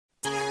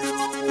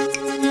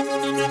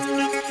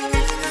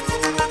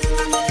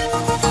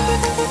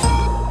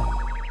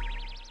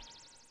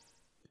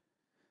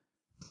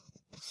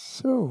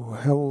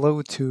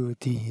hello to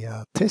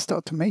the test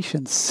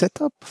automation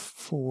setup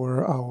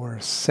for our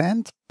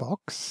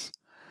Sandbox.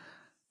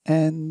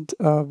 And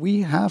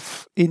we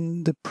have,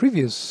 in the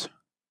previous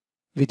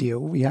video,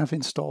 we have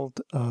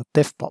installed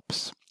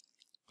devpops.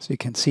 So you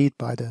can see it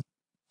by the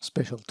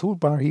special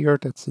toolbar here.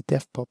 That's the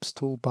devpops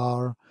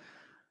toolbar.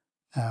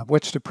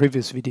 Watch the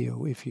previous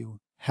video if you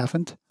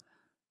haven't.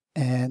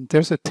 And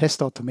there's a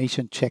test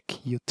automation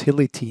check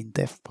utility in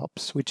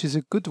devpops, which is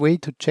a good way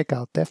to check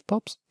out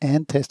devpops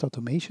and test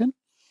automation.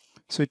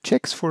 So it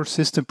checks for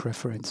system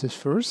preferences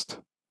first,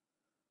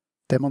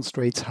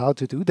 demonstrates how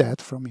to do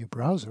that from your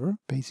browser,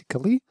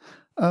 basically.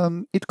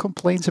 It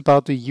complains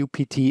about the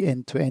UPT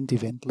end-to-end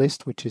event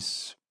list, which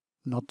is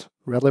not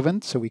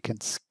relevant, so we can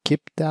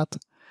skip that.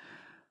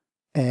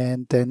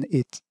 And then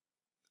it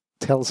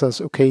tells us,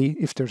 okay,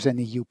 if there's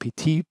any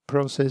UPT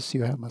process,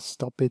 you must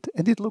stop it.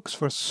 And it looks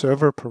for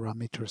server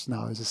parameters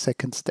now as a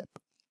second step.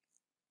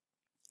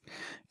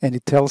 And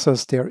it tells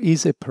us there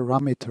is a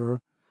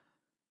parameter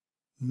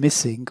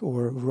missing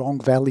or wrong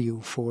value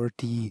for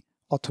the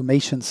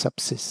automation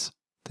subsys,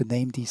 the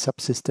named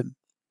subsystem.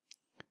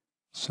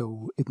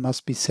 So it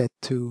must be set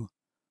to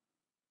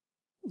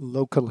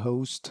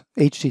localhost,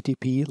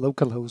 HTTP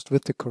localhost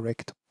with the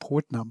correct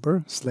port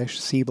number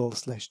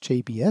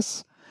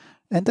 /Siebel/JBS.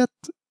 And that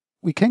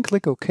we can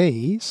click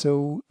OK.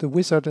 So the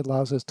wizard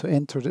allows us to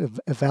enter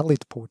a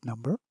valid port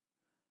number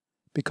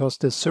because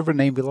the server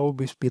name will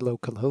always be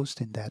localhost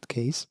in that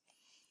case.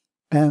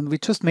 And we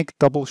just make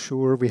double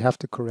sure we have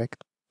the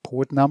correct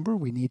port number.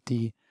 We need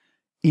the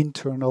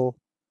internal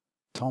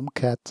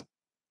Tomcat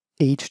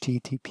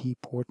HTTP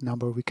port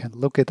number. We can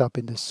look it up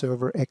in the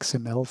server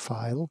XML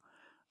file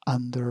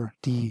under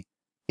the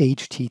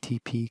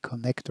HTTP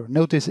connector.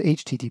 Notice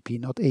HTTP,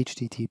 not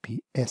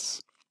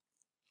HTTPS.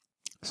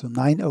 So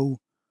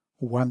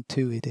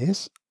 9012 it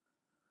is.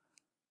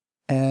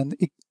 And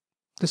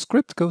the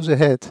script goes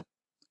ahead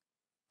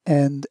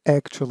and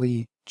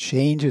actually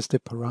changes the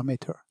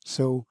parameter.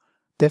 So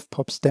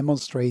devpops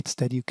demonstrates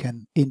that you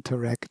can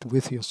interact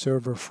with your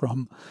server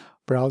from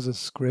browser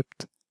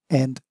script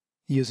and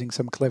using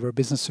some clever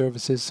business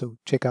services. So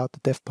check out the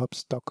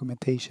devpops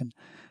documentation.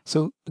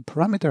 So the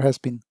parameter has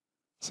been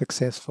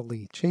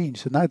successfully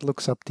changed. So now it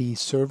looks up the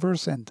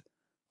servers and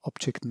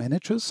object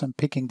managers. I'm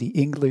picking the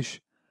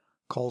English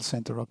call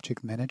center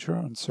object manager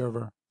on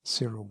server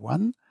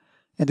 01,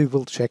 and it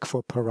will check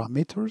for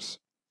parameters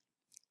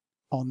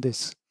on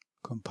this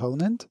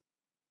component.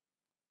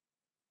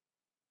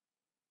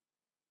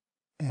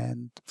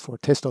 And for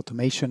test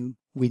automation,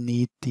 we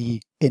need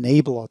the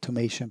enable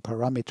automation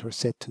parameter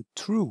set to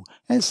true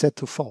and set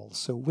to false.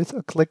 So with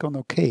a click on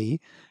OK,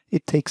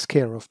 it takes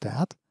care of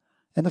that.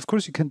 And of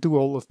course, you can do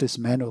all of this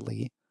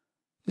manually.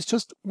 It's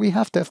just we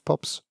have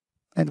devpops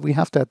and we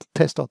have that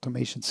test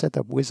automation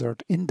setup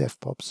wizard in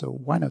devpops. So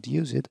why not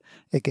use it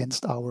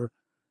against our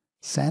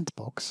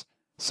Sandbox?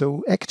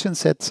 So action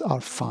sets are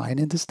fine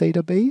in this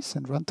database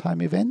and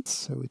runtime events.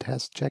 So it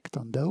has checked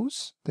on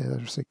those.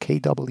 There's a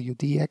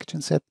KWD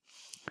action set.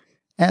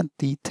 And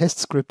the test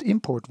script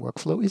import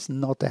workflow is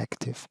not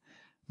active.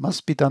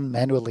 Must be done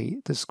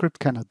manually. The script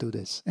cannot do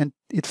this. And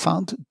it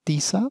found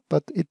DISA,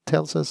 but it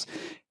tells us,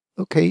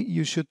 okay,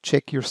 you should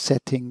check your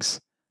settings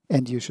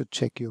and you should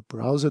check your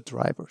browser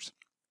drivers.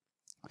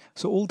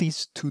 So all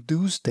these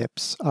to-do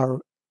steps are,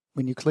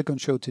 when you click on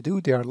Show To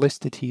Do, they are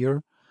listed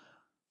here.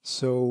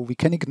 So we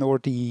can ignore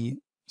the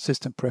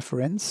system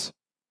preference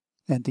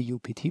and the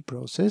UPT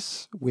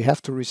process. We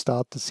have to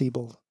restart the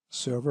Siebel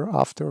server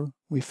after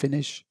we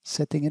finish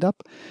setting it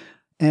up.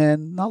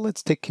 And now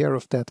let's take care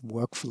of that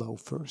workflow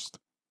first.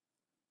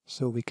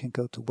 So we can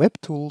go to Web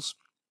Tools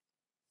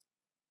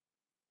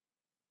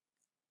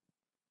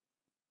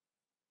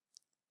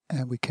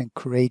and we can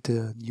create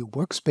a new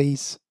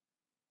workspace.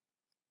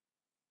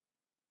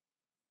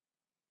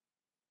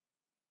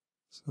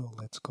 So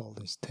let's call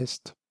this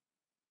test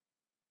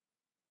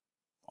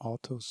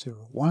auto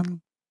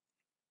 01.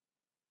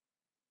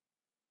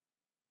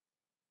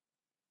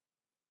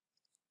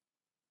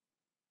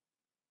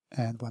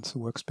 And once the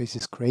workspace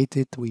is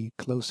created, we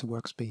close the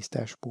workspace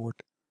dashboard.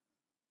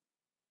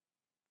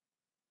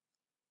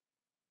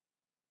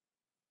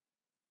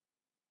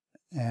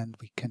 And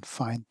we can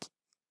find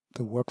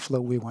the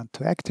workflow we want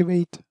to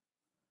activate.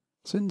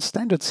 So in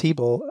standard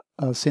Siebel,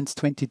 since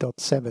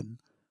 20.7,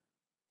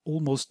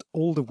 almost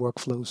all the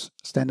workflows,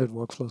 standard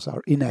workflows,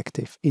 are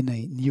inactive in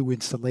a new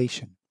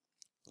installation,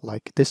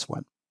 like this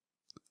one.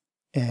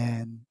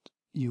 And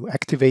you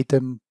activate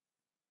them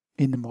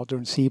in the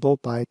modern Siebel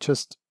by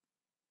just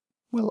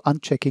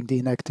unchecking the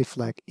inactive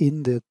flag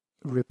in the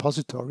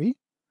repository.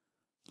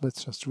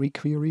 Let's just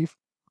requery,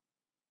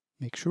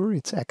 make sure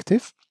it's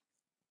active,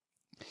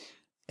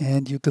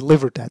 and you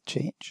deliver that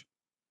change.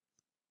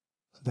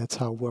 So that's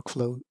how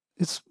workflow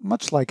is,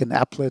 much like an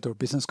applet or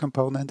business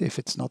component. If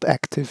it's not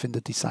active in the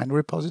design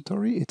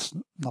repository, it's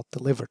not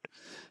delivered.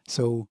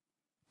 So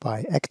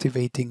by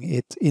activating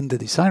it in the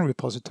design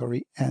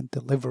repository and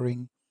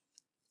delivering,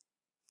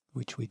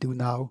 which we do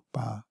now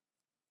by,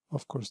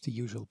 of course, the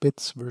usual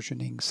bits,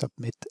 versioning,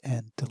 submit,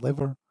 and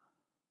deliver.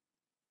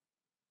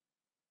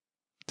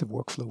 the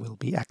workflow will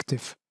be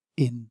active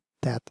in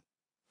that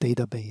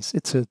database.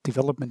 It's a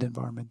development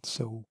environment,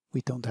 so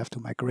we don't have to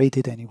migrate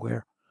it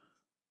anywhere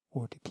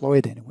or deploy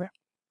it anywhere.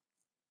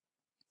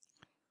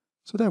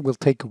 So that will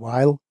take a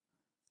while.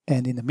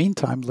 And in the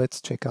meantime,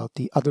 let's check out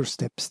the other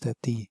steps that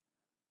the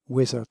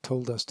wizard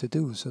told us to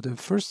do. So the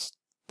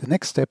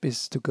next step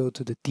is to go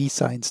to the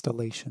DISA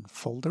installation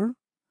folder,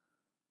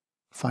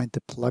 find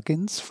the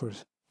plugins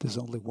there's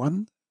only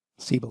one,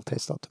 Siebel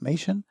Test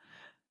Automation,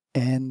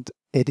 and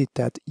edit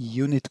that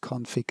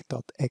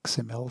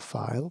unitconfig.xml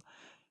file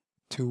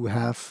to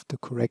have the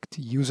correct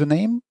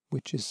username,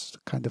 which is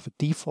kind of a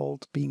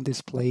default being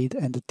displayed,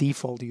 and the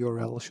default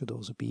URL should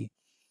also be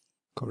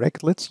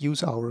correct. Let's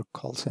use our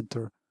call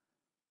center,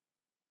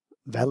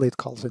 valid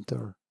call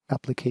center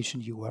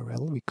application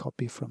URL we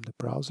copy from the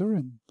browser,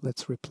 and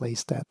let's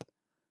replace that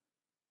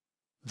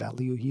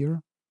value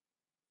here.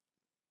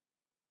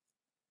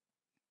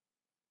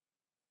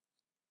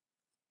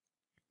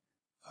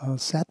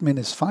 Sadmin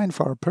is fine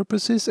for our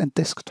purposes, and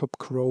desktop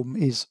Chrome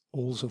is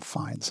also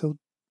fine. So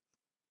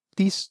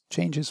these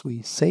changes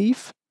we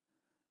save.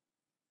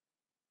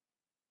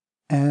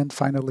 And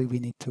finally, we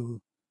need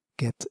to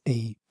get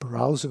a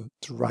browser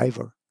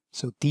driver.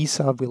 So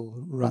DISA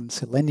will run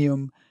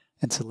Selenium,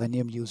 and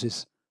Selenium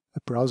uses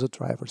a browser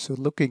driver. So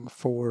looking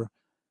for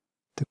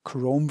the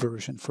Chrome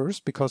version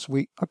first, because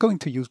we are going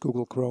to use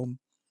Google Chrome.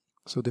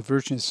 So the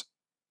version is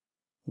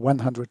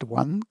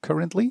 101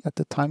 currently at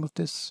the time of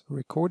this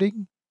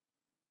recording.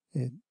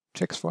 It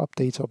checks for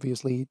updates,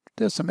 obviously.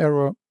 There's some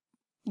error.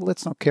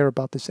 Let's not care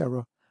about this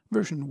error.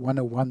 Version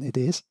 101 it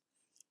is.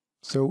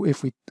 So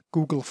if we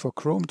Google for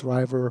Chrome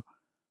driver,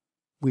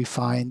 we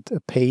find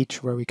a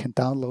page where we can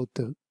download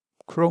the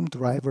Chrome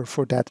driver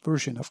for that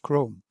version of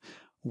Chrome.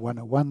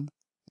 101,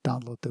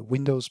 download the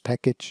Windows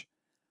package,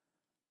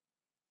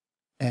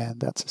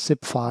 and that's a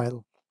zip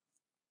file.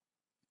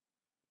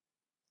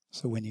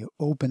 So when you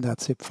open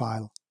that zip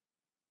file,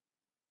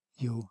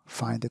 you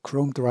find the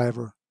Chrome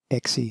driver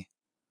exe,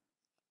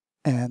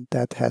 and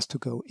that has to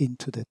go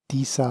into the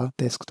DISA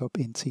desktop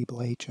in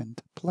Siebel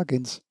Agent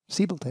plugins,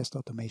 Siebel Test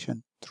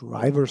Automation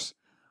drivers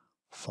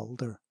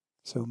folder.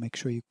 So make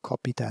sure you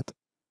copy that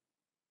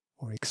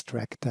or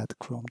extract that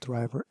Chrome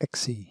driver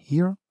exe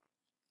here.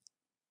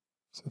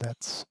 So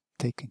that's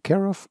taken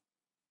care of.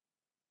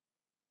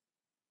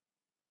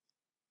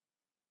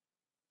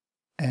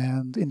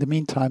 And in the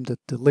meantime, the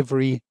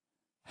delivery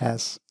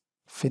has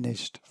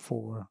finished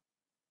for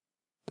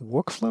the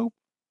workflow.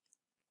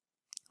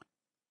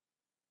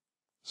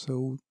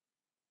 So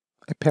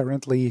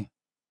apparently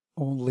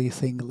only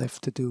thing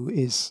left to do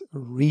is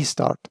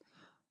restart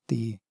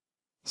the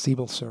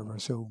Siebel server.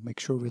 So make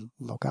sure we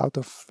log out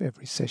of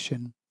every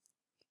session.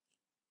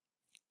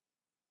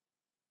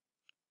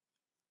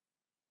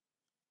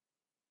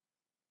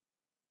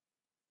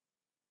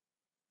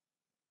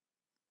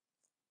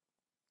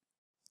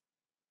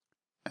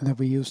 And then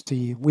we use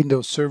the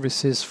Windows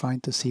services,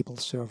 find the Siebel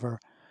server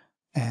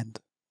and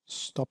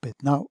stop it.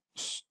 Now,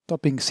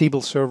 stopping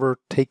Siebel server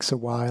takes a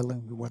while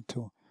and we want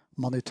to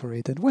monitor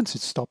it. And once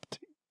it's stopped,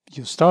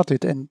 you start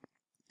it. And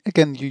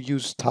again, you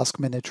use Task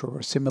Manager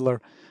or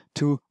similar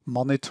to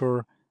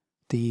monitor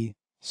the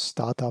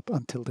startup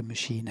until the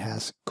machine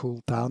has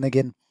cooled down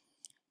again.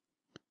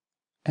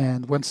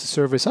 And once the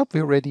server is up,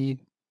 we're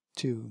ready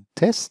to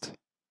test.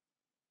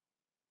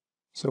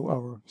 So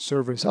our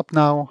server is up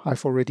now.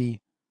 I've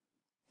already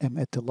am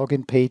at the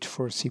login page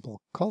for Siebel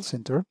Call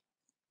Center.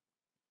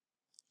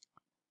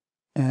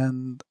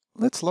 And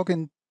let's log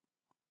in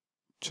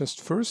just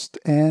first,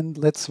 and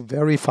let's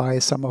verify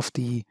some of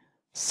the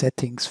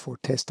settings for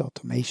test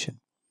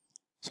automation.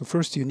 So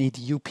first you need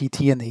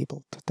UPT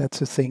enabled.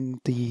 That's a thing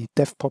the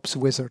devpops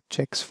wizard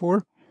checks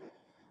for.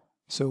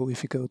 So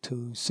if you go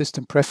to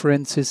System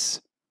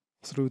Preferences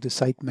through the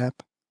sitemap,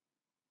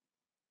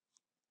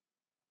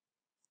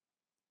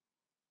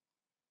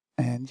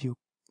 and you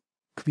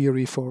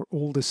query for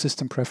all the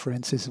system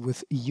preferences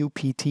with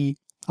UPT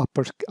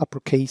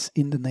uppercase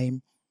in the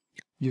name,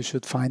 you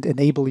should find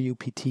Enable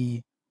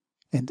UPT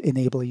and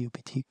Enable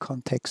UPT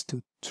context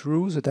to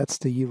true. So that's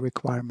the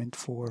requirement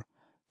for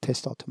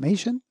test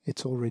automation.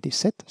 It's already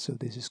set, so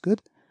this is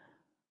good.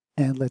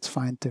 And let's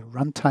find the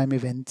runtime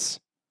events.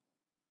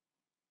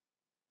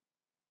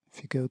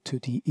 If you go to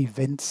the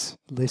events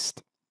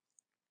list,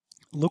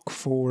 look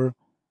for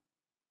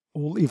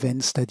all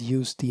events that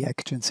use the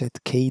action set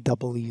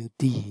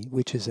KWD,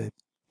 which is a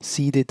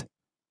seeded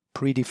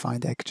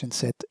predefined action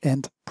set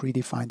and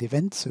predefined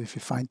event. So if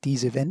you find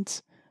these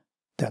events,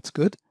 that's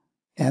good.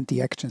 And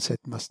the action set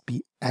must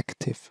be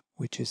active,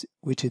 which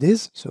it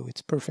is, so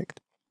it's perfect.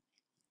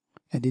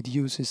 And it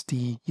uses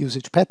the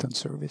usage pattern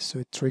service, so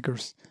it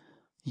triggers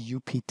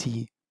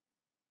UPT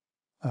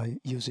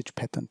usage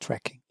pattern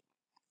tracking.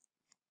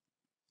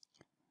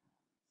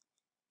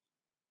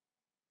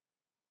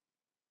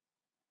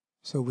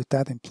 So with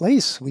that in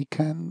place, we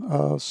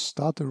can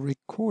start a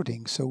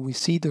recording. So we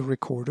see the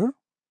recorder,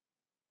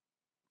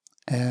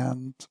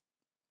 and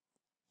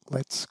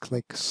let's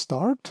click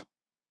Start.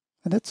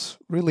 And let's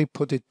really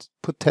put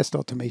test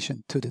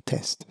automation to the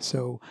test.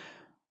 So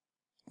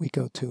we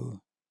go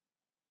to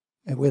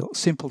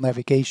simple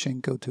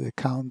navigation, go to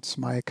accounts,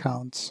 my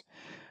accounts.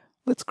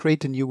 Let's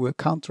create a new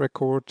account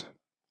record.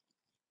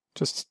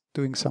 Just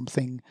doing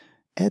something,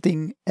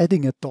 adding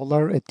a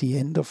dollar at the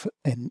end of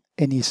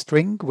any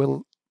string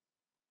will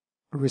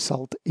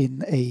result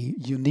in a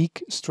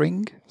unique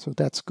string. So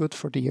that's good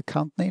for the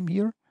account name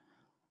here.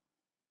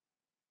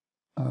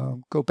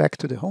 Go back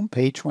to the home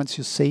page once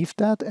you save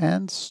that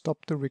and stop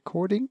the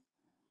recording.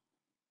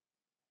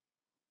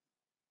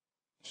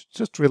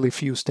 Just really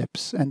few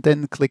steps, and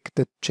then click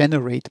the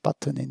generate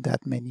button in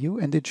that menu,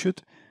 and it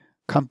should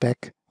come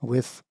back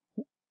with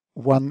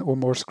one or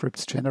more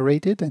scripts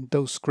generated, and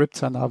those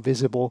scripts are now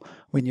visible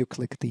when you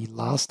click the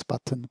last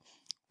button,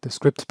 the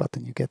scripts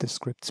button. You get a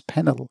scripts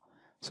panel.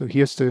 So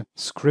here's the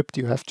script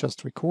you have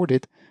just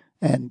recorded,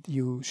 and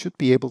you should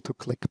be able to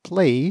click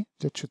play.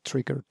 That should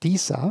trigger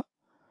DISA,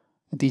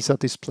 and DISA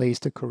displays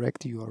the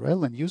correct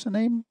URL and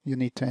username. You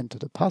need to enter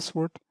the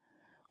password.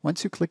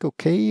 Once you click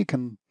OK, you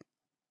can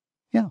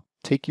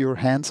take your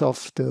hands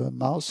off the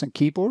mouse and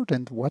keyboard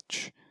and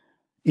watch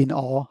in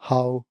awe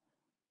how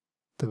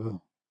the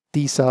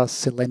DISA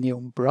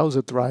Selenium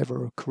browser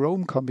driver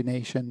Chrome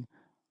combination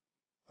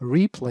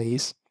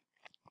replays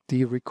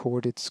the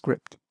recorded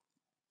script.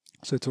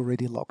 So it's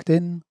already logged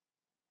in.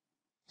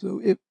 So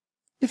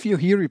if you're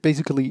here,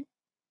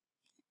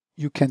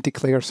 you can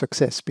declare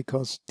success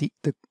because the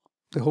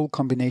whole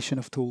combination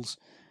of tools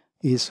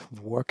is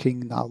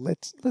working now.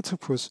 Let's of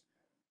course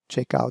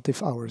check out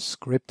if our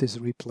script is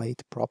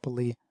replayed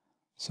properly.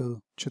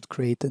 So it should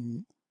create a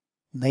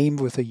name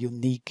with a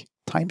unique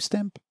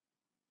timestamp,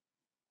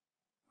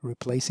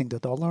 replacing the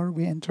dollar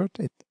we entered.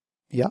 It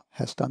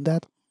has done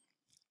that,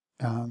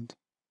 and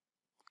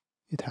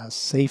it has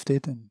saved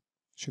it and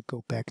should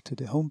go back to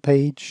the home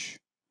page,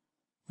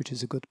 which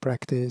is a good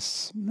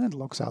practice, and then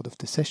logs out of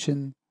the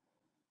session.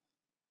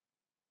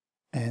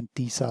 And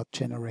DISA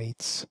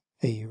generates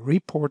a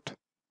report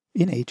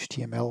in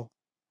HTML,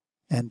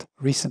 and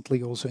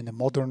recently also in a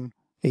modern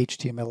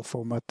HTML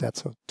format,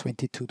 that's a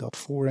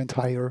 22.4 and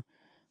higher.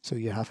 So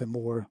you have a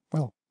more,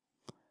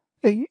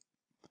 a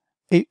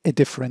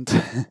different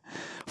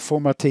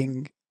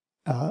formatting.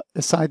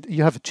 Aside,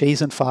 you have a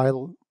JSON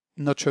file,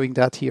 not showing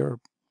that here,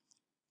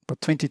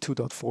 but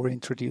 22.4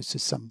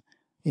 introduces some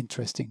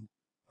interesting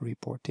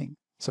reporting.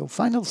 So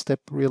final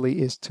step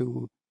really is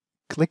to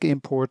click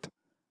import,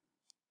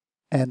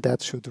 and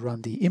that should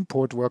run the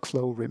import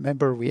workflow.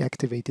 Remember, we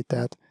activated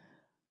that,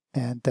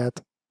 and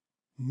that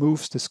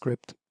moves the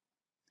script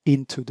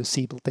into the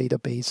Siebel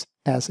database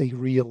as a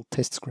real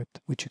test script,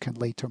 which you can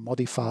later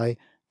modify,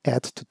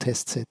 add to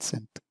test sets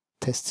and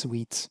test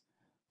suites.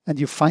 And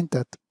you find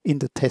that in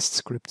the test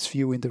scripts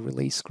view in the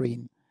release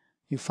screen,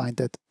 you find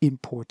that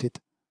imported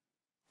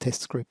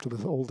test script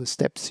with all the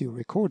steps you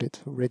recorded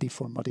ready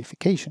for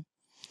modification.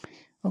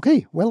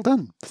 Okay, well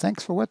done.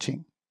 Thanks for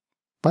watching.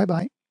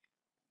 Bye-bye.